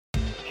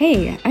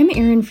Hey, I'm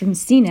Erin from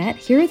CNET.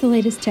 Here are the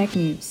latest tech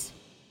news.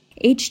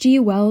 H.G.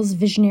 Wells'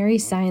 visionary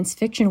science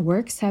fiction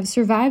works have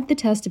survived the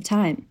test of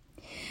time.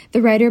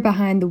 The writer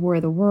behind The War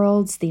of the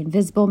Worlds, The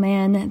Invisible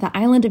Man, The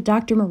Island of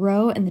Dr.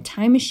 Moreau, and The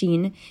Time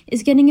Machine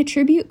is getting a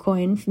tribute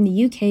coin from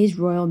the UK's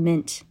Royal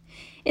Mint.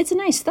 It's a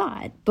nice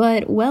thought,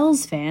 but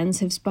Wells fans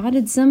have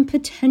spotted some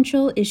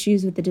potential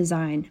issues with the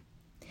design.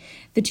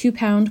 The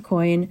 £2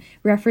 coin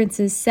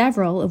references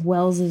several of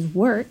Wells's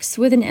works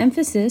with an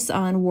emphasis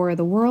on War of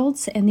the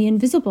Worlds and The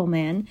Invisible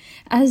Man,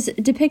 as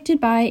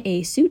depicted by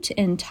a suit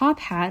and top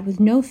hat with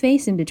no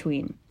face in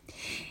between.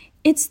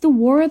 It's the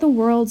War of the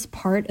Worlds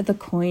part of the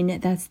coin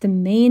that's the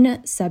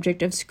main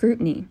subject of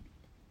scrutiny.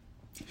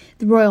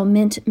 The Royal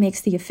Mint makes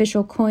the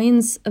official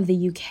coins of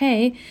the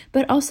UK,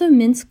 but also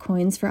mints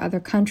coins for other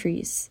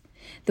countries.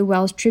 The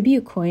Wells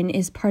Tribute coin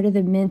is part of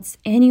the Mint's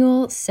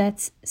annual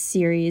Sets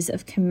series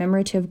of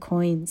commemorative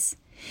coins.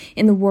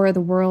 In The War of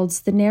the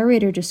Worlds, the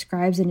narrator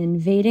describes an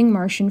invading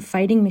Martian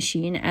fighting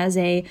machine as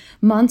a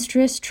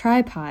monstrous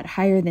tripod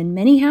higher than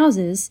many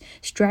houses,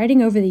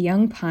 striding over the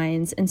young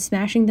pines and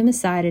smashing them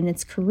aside in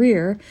its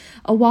career,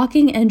 a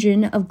walking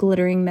engine of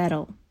glittering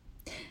metal.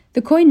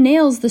 The coin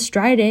nails the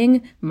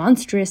striding,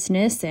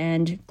 monstrousness,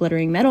 and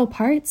glittering metal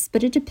parts,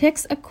 but it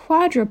depicts a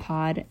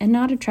quadrupod and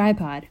not a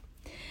tripod.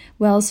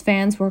 Wells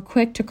fans were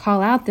quick to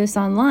call out this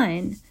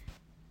online.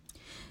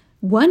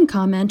 One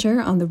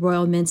commenter on the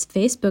Royal Mint's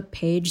Facebook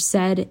page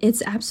said,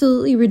 "It's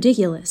absolutely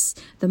ridiculous.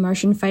 The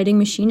Martian fighting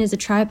machine is a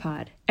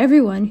tripod.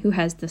 Everyone who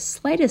has the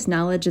slightest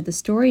knowledge of the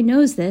story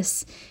knows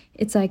this.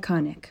 It's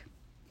iconic."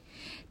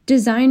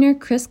 Designer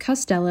Chris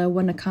Costello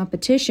won a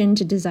competition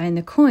to design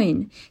the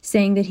coin,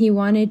 saying that he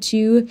wanted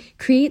to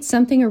create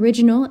something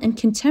original and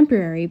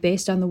contemporary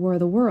based on the War of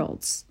the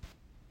Worlds.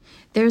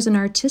 There's an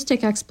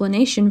artistic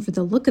explanation for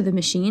the look of the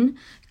machine.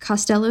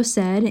 Costello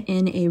said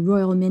in a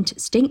Royal Mint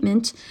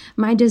statement,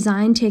 "My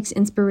design takes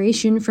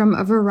inspiration from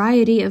a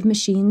variety of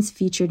machines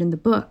featured in the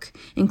book,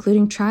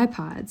 including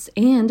tripods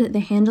and the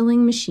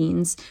handling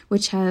machines,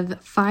 which have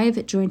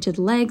 5 jointed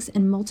legs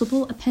and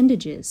multiple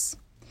appendages."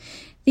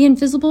 The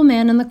Invisible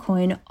Man on the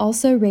coin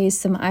also raised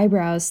some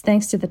eyebrows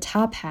thanks to the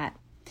top hat.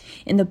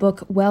 In the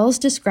book, Wells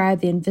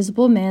described the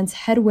Invisible Man's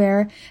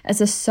headwear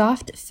as a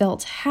soft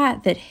felt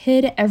hat that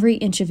hid every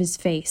inch of his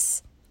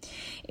face.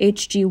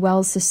 H.G.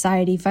 Wells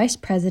Society Vice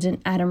President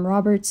Adam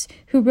Roberts,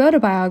 who wrote a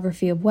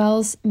biography of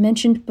Wells,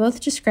 mentioned both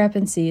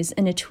discrepancies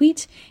in a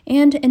tweet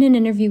and in an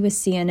interview with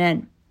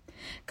CNN.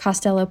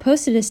 Costello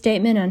posted a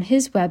statement on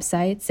his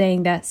website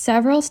saying that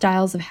several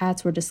styles of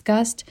hats were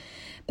discussed,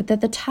 but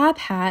that the top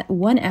hat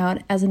won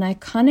out as an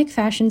iconic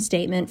fashion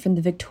statement from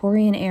the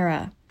Victorian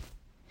era.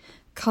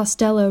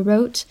 Costello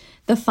wrote,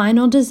 "The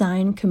final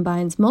design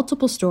combines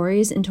multiple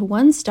stories into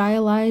one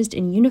stylized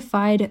and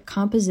unified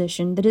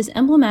composition that is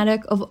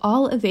emblematic of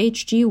all of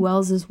H.G.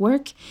 Wells's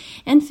work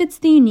and fits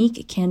the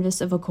unique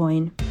canvas of a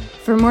coin."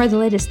 For more of the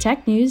latest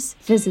tech news,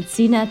 visit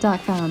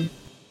cnet.com.